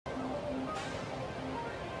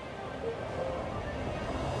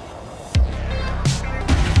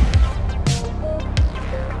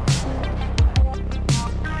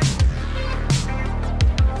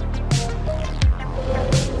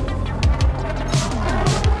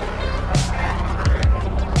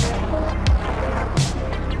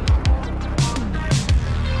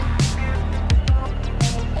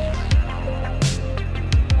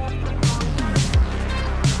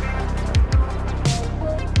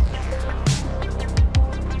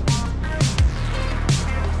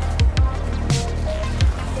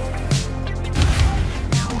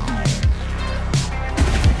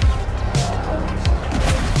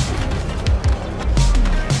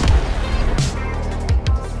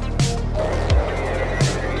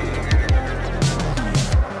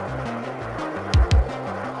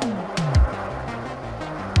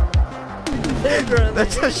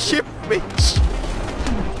That's a ship, bitch!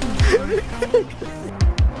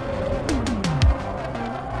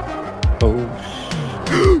 Oh.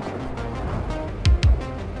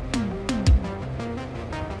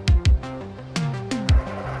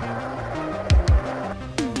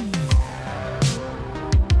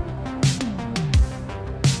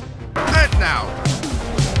 And now!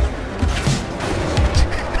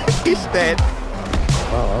 He's dead.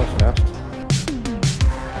 Wow, that was fast.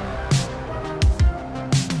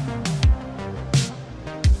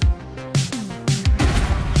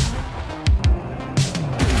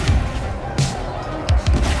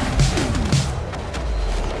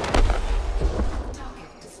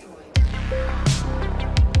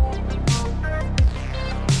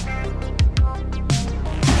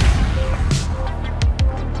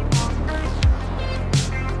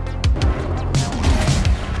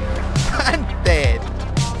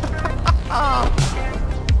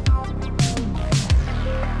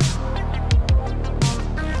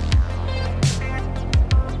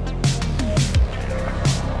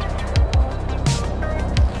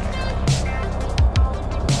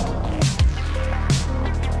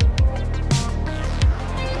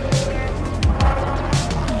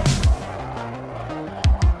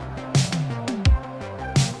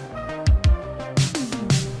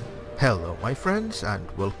 Hello my friends and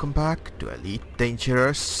welcome back to Elite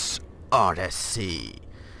Dangerous Odyssey.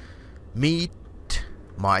 Meet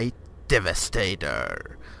my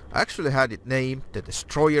Devastator. I actually had it named the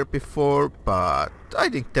Destroyer before, but I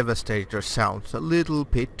think Devastator sounds a little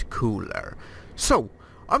bit cooler. So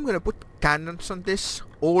I'm gonna put cannons on this,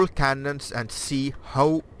 all cannons, and see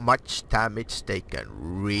how much damage they can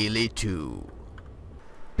really do.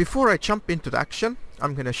 Before I jump into the action,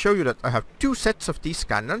 I'm gonna show you that I have two sets of these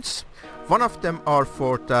cannons. One of them are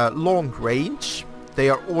for the long range. They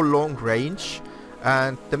are all long range,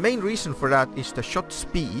 and the main reason for that is the shot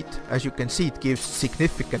speed. As you can see, it gives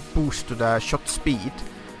significant boost to the shot speed.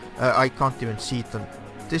 I can't even see it on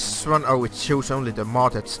this one. Oh, it shows only the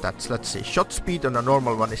modded stats. Let's see. Shot speed on a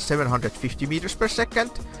normal one is 750 meters per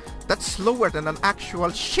second. That's slower than an actual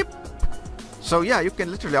ship. So yeah, you can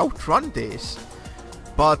literally outrun this.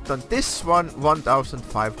 But on this one,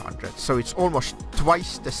 1500, so it's almost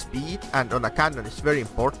twice the speed, and on a cannon it's very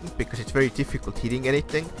important because it's very difficult hitting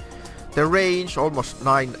anything. The range, almost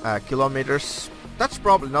 9 kilometers. That's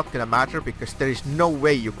probably not gonna matter because there is no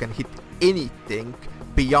way you can hit anything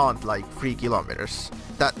beyond like 3 kilometers.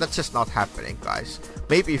 That's just not happening, guys.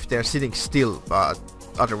 Maybe if they're sitting still, but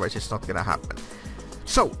otherwise it's not gonna happen.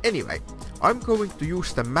 So anyway, I'm going to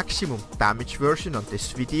use the maximum damage version on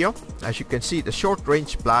this video. As you can see, the short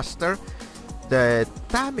range blaster, the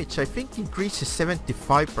damage I think increases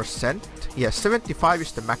 75%. Yeah, 75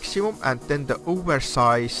 is the maximum, and then the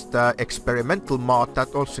oversized experimental mod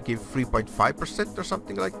that also gives 3.5% or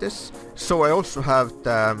something like this. So I also have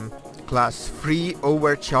the class 3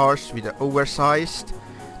 overcharged with the oversized.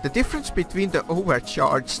 The difference between the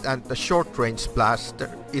overcharged and the short range blaster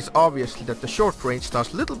is obviously that the short range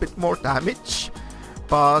does a little bit more damage,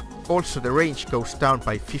 but also the range goes down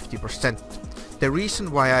by 50%. The reason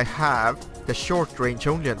why I have the short range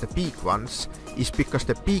only on the big ones is because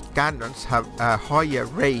the big cannons have a higher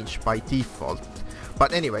range by default.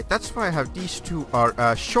 But anyway, that's why I have these two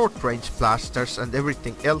are short range blasters and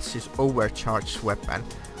everything else is overcharged weapon.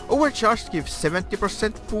 Overcharged gives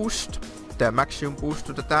 70% boost, the maximum boost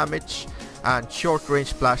to the damage, and short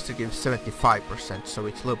range blaster gives 75%, so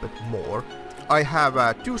it's a little bit more. I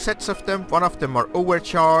have two sets of them. One of them are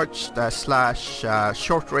overcharged slash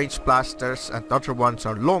short range blasters, and the other ones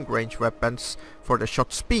are long range weapons for the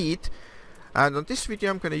shot speed. And on this video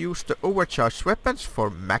I'm gonna use the overcharged weapons for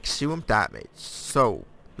maximum damage. So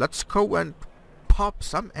let's go and pop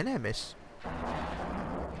some enemies.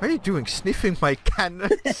 What are you doing, sniffing my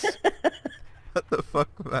cannons? What the fuck,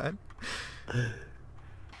 man?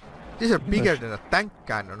 These are bigger than a tank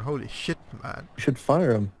cannon, holy shit, man. You should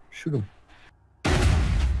fire him. Shoot him.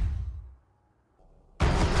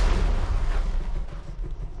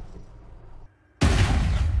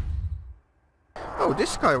 Oh,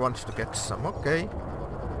 this guy wants to get some, okay.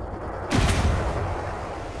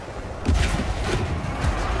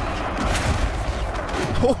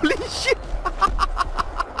 Holy shit!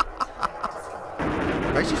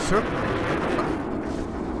 Why is he circling?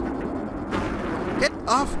 Get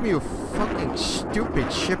off me, you fucking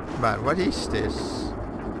stupid ship, man. What is this?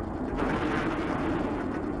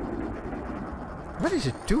 What is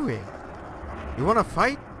it doing? You wanna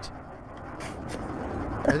fight?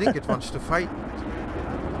 I think it wants to fight.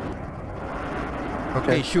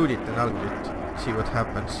 Okay, shoot it and I'll do it. See what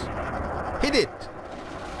happens. Hit it!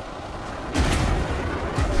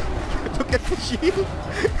 Look Look at the shield.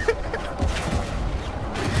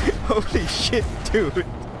 Holy shit, dude.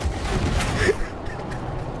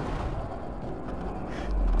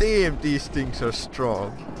 Damn, these things are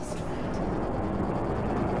strong.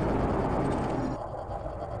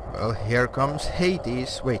 Well, here comes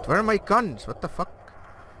Hades. Wait, where are my guns? What the fuck?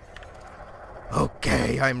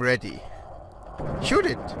 Okay, I'm ready. Shoot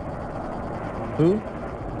it! Who?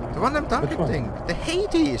 The one I'm targeting. The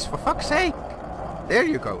Hades, for fuck's sake! There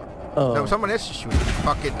you go. Oh. No, someone else is shooting.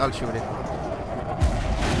 Fuck it, I'll shoot it.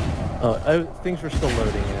 Oh, things were still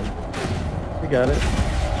loading in. We got it.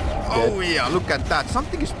 Oh yeah, look at that.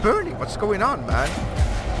 Something is burning. What's going on, man?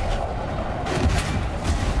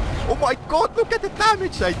 Oh my god, look at the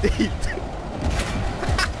damage I did!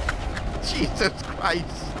 Jesus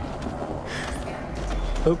Christ!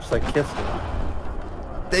 Oops, I kissed him.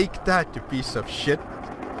 Take that, you piece of shit.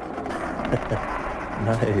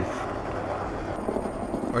 Nice.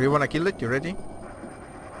 Or you wanna kill it? You ready?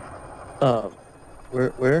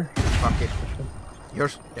 Where? Fuck it. You're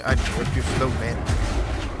too slow, man.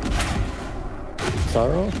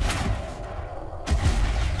 Sorrow?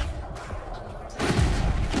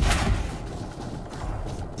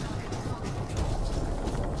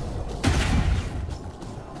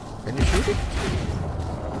 Can you shoot it?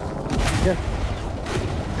 Yeah.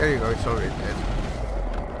 There you go, it's already dead.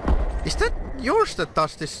 Is that yours that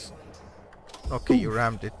does this? Okay, you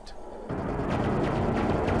rammed it.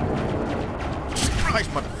 Surprise,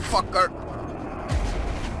 motherfucker!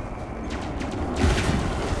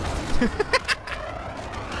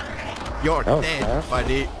 You're That was dead, fast.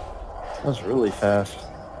 buddy. That was really fast.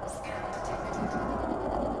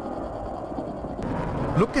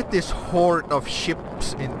 Look at this horde of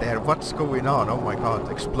ships in there. What's going on? Oh my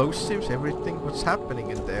god. Explosives, everything. What's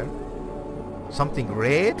happening in there? Something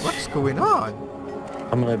red? What's going on?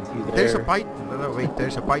 I'm gonna be there. There's a Python. No, wait,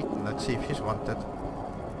 there's a Python. Let's see if he's wanted.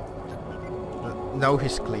 No,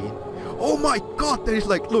 he's clean. Oh my god, there's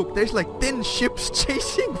like, look, there's like 10 ships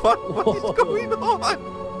chasing. What is going on?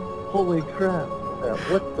 Holy crap.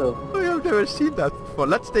 What the? I've never seen that before.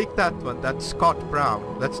 Let's take that one. That's Scott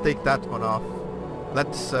Brown. Let's take that one off.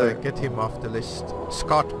 Let's get him off the list.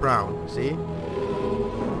 Scott Brown, see?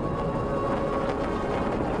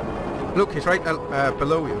 Look, he's right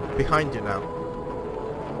below you, behind you now.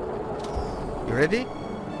 You ready?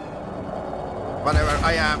 Whatever,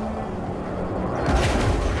 I am.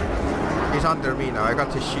 He's under me now. I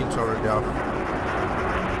got his shields already off.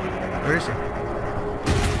 Where is he?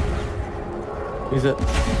 He's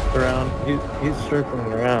around. He's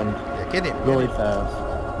circling around. Yeah, get him. Really fast.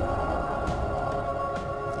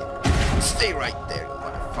 Stay right there, you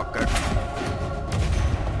motherfucker.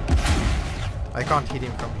 I can't hit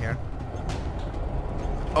him from here.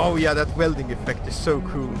 Oh yeah, that welding effect is so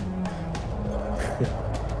cool.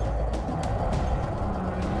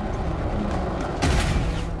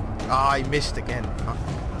 Ah, I missed again. Fuck.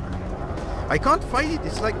 I can't fight it.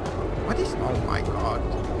 It's like, what is? Oh my god.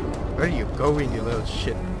 Where are you going, you little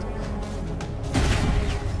shit?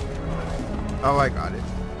 Oh, I got it.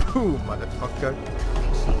 Boom, motherfucker.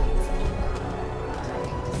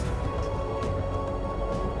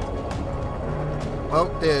 Well,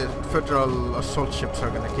 the Federal assault ships are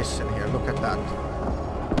gonna kiss in here. Look at that.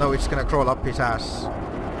 No, it's gonna crawl up his ass.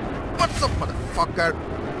 What's up, motherfucker?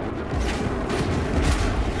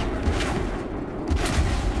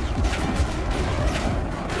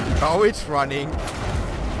 Oh, it's running.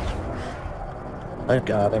 I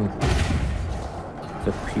got him. It's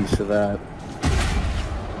a piece of that.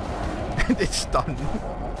 And it's done.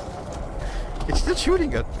 It's still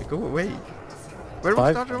shooting at me. Go away. Where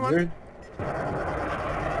was the other one? 500?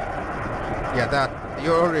 Yeah, that.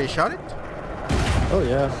 You already shot it? Oh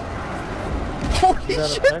yeah. Holy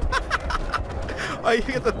Is shit! that effect? I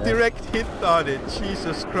hit a direct hit on it.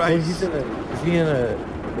 Jesus Oh, Christ. is he in a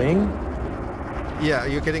wing? Yeah, are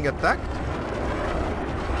you getting attacked?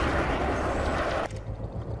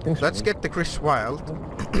 Let's get the Chris Wild.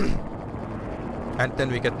 And then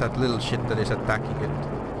we get that little shit that is attacking it.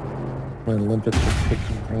 My limpets are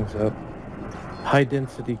picking things up. High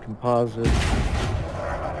density composite.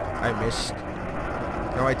 I missed.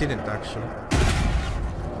 No, I didn't actually.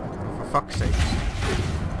 Oh, for fuck's sake.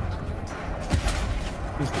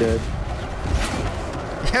 He's dead.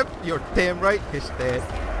 Yep, you're damn right he's dead.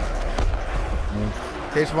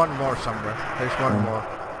 Nice. There's one more somewhere. There's one more.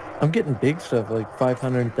 I'm getting big stuff like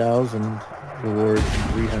 500,000 rewards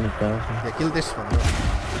and 300,000. Yeah, kill this one. Look.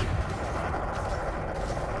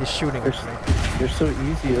 He's shooting at me. They're so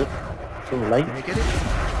easy, so light. Can you get it?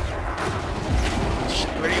 Shit,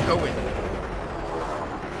 where are you going?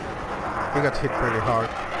 He got hit pretty hard.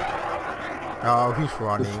 Oh, he's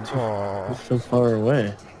running. Oh. He's so far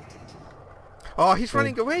away. Oh, he's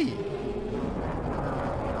running away.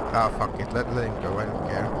 Ah, fuck it. Let him go. I don't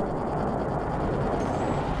care.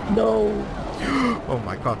 No. Oh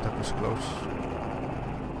my god, that was close.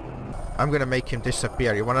 I'm gonna make him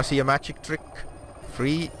disappear. You wanna see a magic trick?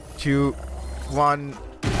 3, 2, 1.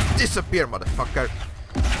 Disappear, motherfucker.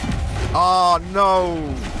 Oh no.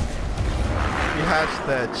 He has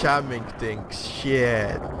the jamming thing.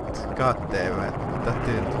 Shit. God damn it. That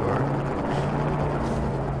didn't work.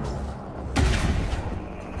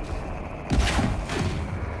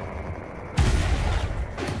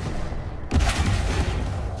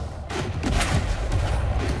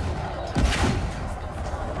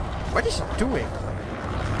 What is it doing?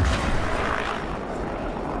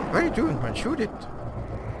 What are you doing, man? Shoot it.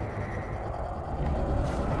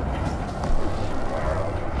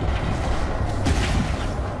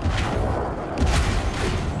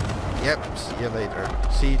 Yep, see you later.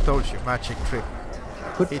 See, told you, magic trick.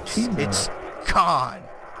 It's gone.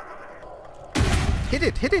 Hit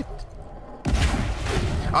it, hit it.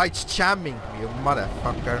 Ah, it's jamming me, you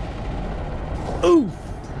motherfucker. Ooh!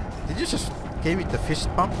 Did you just give it the fist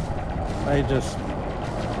bump? I just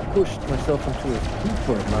pushed myself into a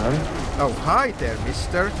Cooper, man. Oh, hi there,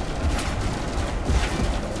 mister.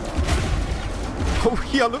 Oh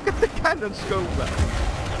yeah, look at the cannons go, man.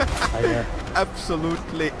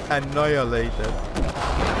 Absolutely annihilated.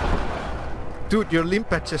 Dude, your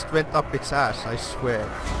limpet just went up its ass, I swear.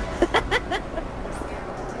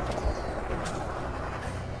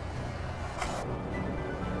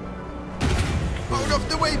 Out of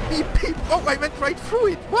the way, beep beep! Oh, I went right through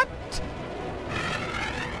it! What?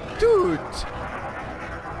 Dude!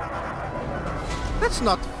 That's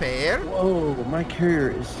not fair! Whoa, my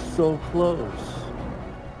carrier is so close.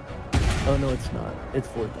 Oh no, it's not. It's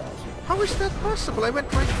 4,000. How is that possible? I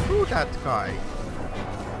went right through that guy.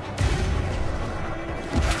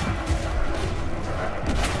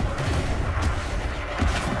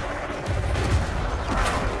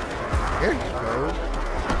 There you go.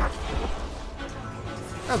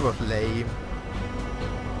 That was lame.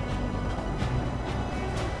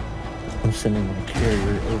 I'm sending my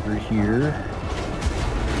carrier over here.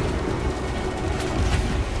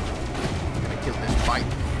 I'm gonna kill this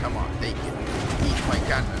bite. Come on, take it. Eat my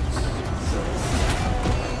cannons.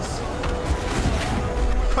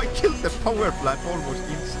 I killed the power plant almost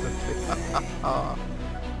instantly.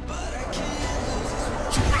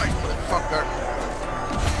 Surprise, motherfucker!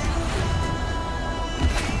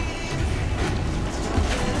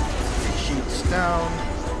 Sheets down.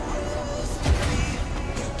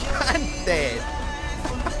 And dead.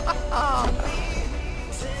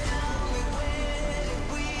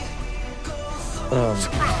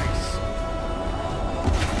 Surprise!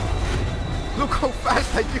 Look how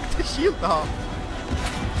fast I took the shield off.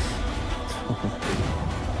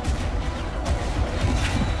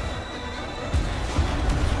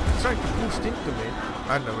 It's trying to boost into me.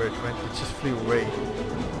 I don't know where it went. It just flew away.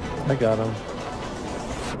 I got him.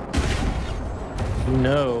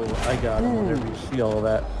 No, I got him. Whenever you see all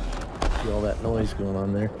that noise going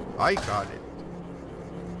on there. I got it.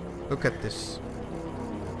 Look at this.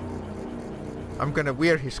 I'm gonna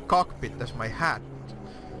wear his cockpit as my hat.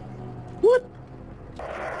 What?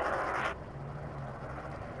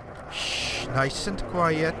 Shh, nice and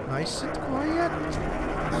quiet, nice and quiet.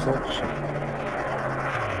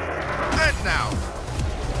 And now!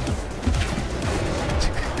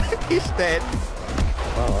 He's dead.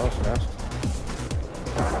 Wow, that was fast.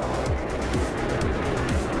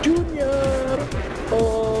 Junior!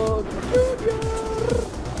 Oh, Junior!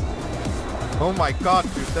 Oh my god,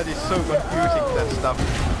 dude, that is so confusing, that stuff.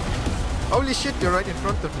 Holy shit, you're right in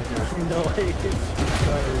front of me, dude. No,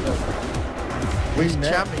 He's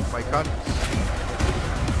jamming my guns.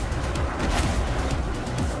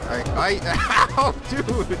 Ow,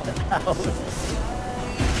 dude! Ow.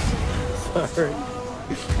 Sorry.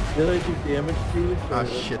 Did I do damage to you? Ah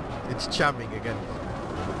shit, it's jamming again.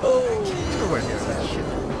 Oh! Nowhere near that shit.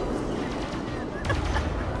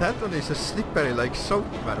 That one is a slippery like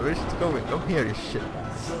soap, man. Where is it going? Come here, you shit.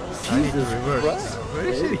 I need to reverse. Christ, Where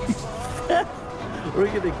is it? We're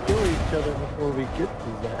gonna kill each other before we get to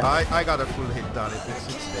that. I got a full hit on it. It's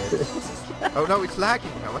dead. Oh no, it's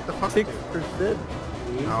lagging now. What the fuck? 6%.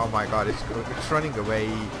 Oh my god, it's running away.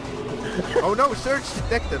 Oh no, surge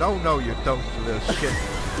detected. Oh no, you don't, you little shit.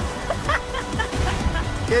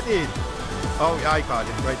 Get it. Oh, I got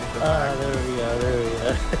it right in the back. There we go.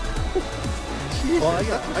 Jesus, Well, I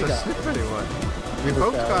that was a got slippery one. We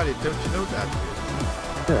Look both out. got it, don't you know that?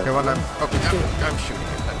 Yeah. Okay, well, I'm shooting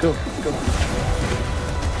it then. Go.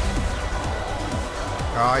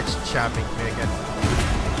 Oh, it's jamming me again.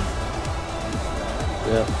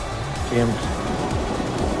 Yeah. Jams.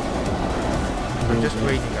 I'm just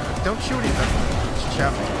waiting. Don't shoot it. It's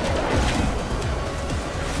jamming.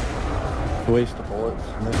 Waste of bullets.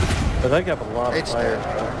 But I got a lot of fire.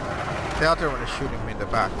 The other one is shooting me in the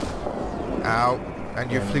back. Ow.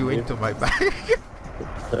 And you flew into my back.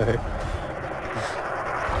 Sorry.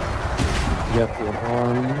 You got the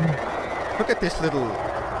alarm. Look at this little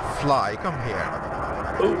fly. Come here.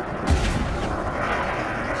 Oh.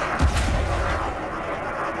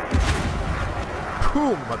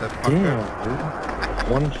 Boom, motherfucker. Damn, dude.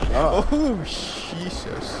 One shot. Oh,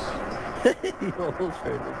 Jesus. You almost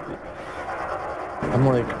heard it. I'm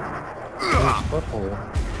like, where's butthole?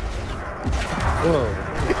 Whoa.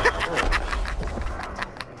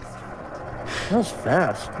 That was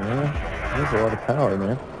fast, man. There's a lot of power,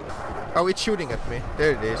 man. Oh, it's shooting at me.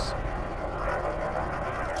 There it is.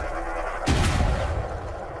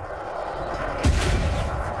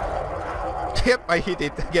 Yep, I hit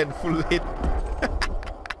it again. Full hit.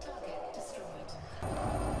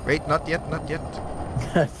 Wait, not yet, not yet.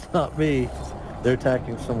 That's not me. They're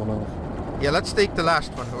attacking someone else. Yeah, let's take the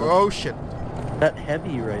last one. Oh shit. That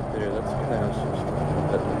heavy right there, that's gonna have some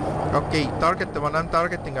stuff. Okay, target the one I'm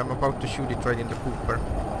targeting. I'm about to shoot it right in the pooper.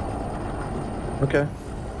 Okay.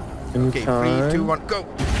 In Okay, time. 3, 2, 1, go!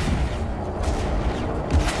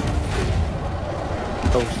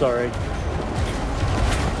 Oh, sorry.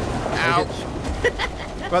 Ow!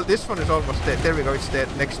 Well, this one is almost dead. There we go, it's dead.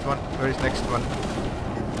 Next one. Where is next one?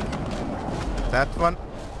 That one.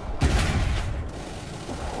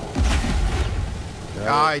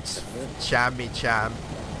 Ah, it's jammy jam.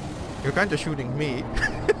 You're kind of shooting me.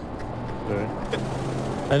 Sorry.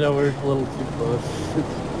 I know we're a little too close.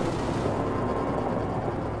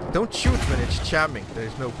 Don't shoot when it's jamming. There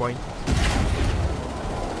is no point.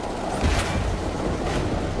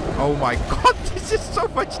 Oh my god, this is so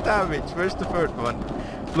much damage. Where's the third one?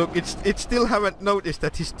 Look, it still haven't noticed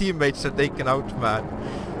that his teammates are taken out, man.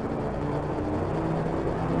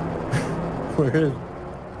 Where is?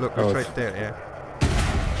 Look, it's right there, yeah.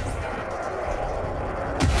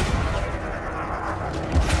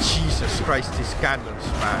 Jesus Christ, these cannons,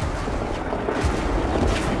 man.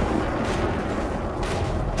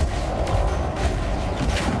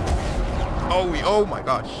 Oh my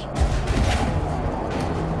gosh.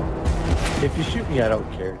 If you shoot me, I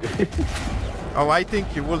don't care. Oh, I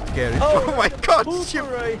think you would care. Oh my god, ship.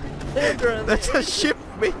 Right. That's a ship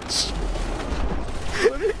witch.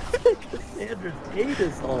 What is Cassandra's hate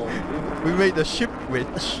us all, dude. We made a ship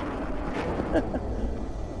witch.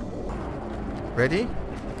 Ready?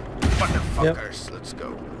 Motherfuckers, yep. Let's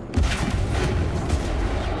go.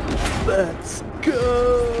 Let's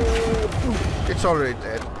go. It's already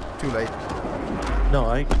dead. Too late. No,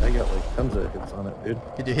 I got like tons of hits on it, dude.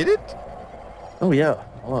 Did you hit it? Oh yeah,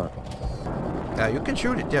 hold on. Yeah, you can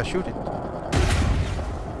shoot it. Yeah, shoot it.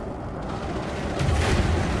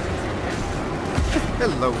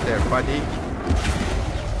 Hello there, buddy.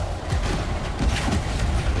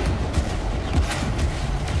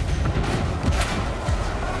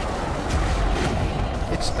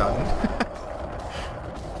 It's done.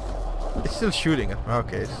 It's still shooting.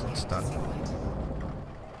 Okay, it's done.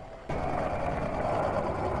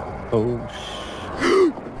 Oh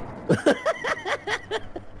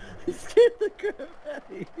He scared the crap out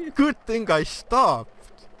of you. Good thing I stopped.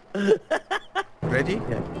 Ready?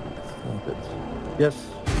 Yeah. Yes.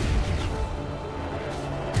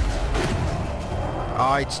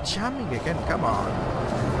 Ah, it's jamming again. Come on.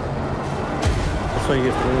 That's why you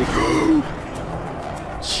get really close.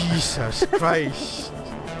 Jesus Christ.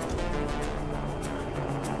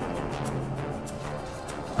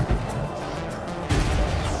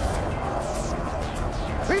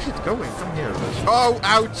 Where's it going? Come here. Oh,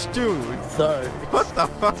 ouch, dude. Sorry. What the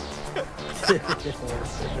fuck?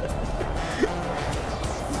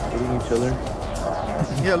 Hitting each other.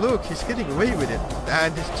 Yeah, look, he's getting away with it.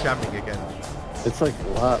 And he's jamming again. It's like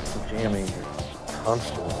lots of jamming.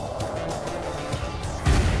 Constant.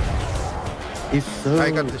 He's so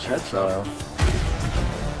I got the shots agile.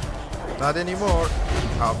 Not anymore.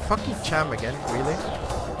 Oh, fucking jam again, really?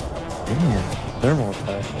 Damn. Thermal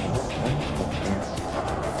attack.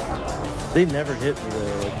 They never hit me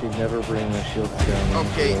though, like they never bring their shields down.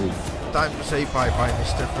 Okay, time to say bye-bye,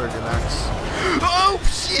 Mr. Ferdinand. Oh,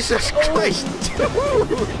 Jesus Christ!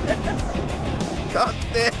 God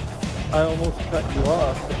damn! I almost cut you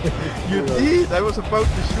off. You did! I was about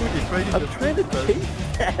to shoot it right in I'm the trying to chase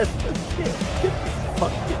that. Get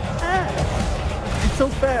fucking ass. He's so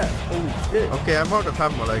fast. Holy shit. Okay, I'm out of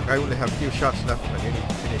ammo, like I only have few shots left and I need to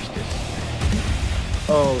finish this.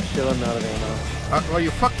 Oh shit, I'm out of ammo. Are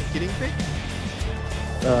you fucking kidding me?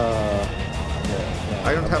 Yeah,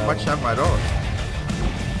 I don't have much ammo at all.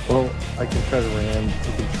 Well, I can try to ram.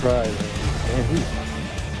 You can try. Man,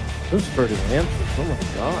 those Freddy Lancers. Oh my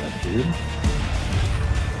god, dude.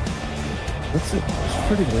 What's it? Those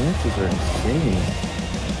Freddy Lancers are insane.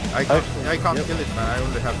 I can't kill it, man. I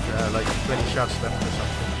only have like 20 shots left or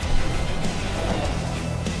something.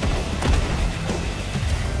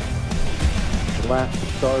 The last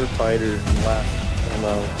starfighter and last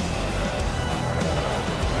ammo.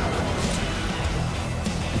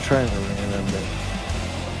 I'm trying to ram it.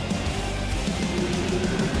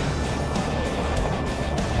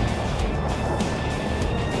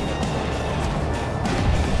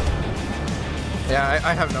 Yeah,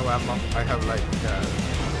 I have no ammo. I have like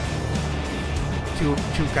two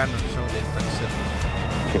cannons only. That's it.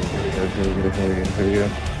 Okay, here we go.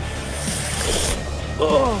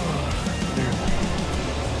 Oh!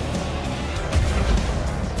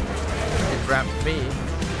 It rammed me.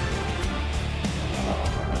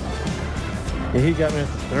 Yeah, he got me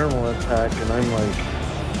with the thermal attack, and I'm like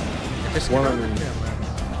Just 60%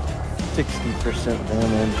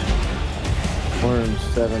 damage,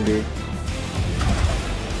 170.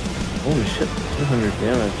 Holy shit, 200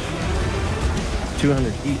 damage.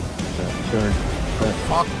 200 heat. 200. For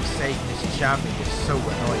fuck's sake, this jamming is so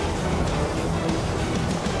annoying.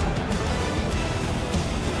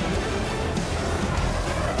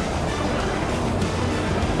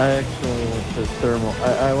 I actually went to thermal.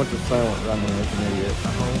 I went to silent running like an idiot.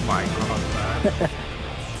 Oh my god, man.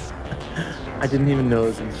 I didn't even know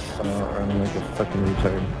it was silent running like a fucking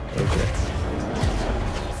retard. Okay.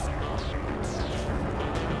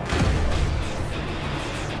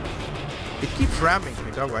 It keeps ramming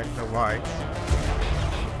me though, I don't know why.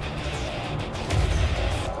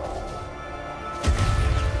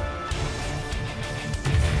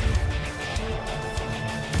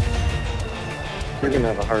 You're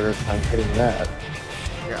gonna have a harder time hitting that.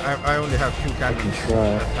 Yeah, I only have 2 cannons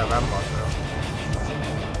that have ammo, so.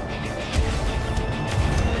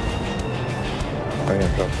 I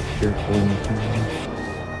gotta drop the pure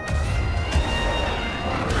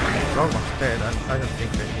It's almost dead. I don't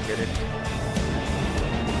think they can get it.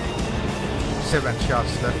 7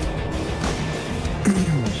 shots left.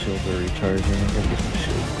 My shields are recharging. I gotta get some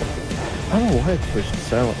shields. I don't know why I pushed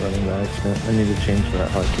silent running by accident. I need to change that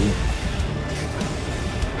hotkey.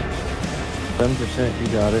 7%, you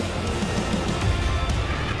got it.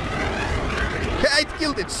 Yeah, it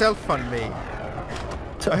killed itself on me.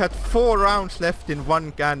 I had 4 rounds left in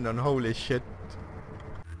 1 cannon, holy shit.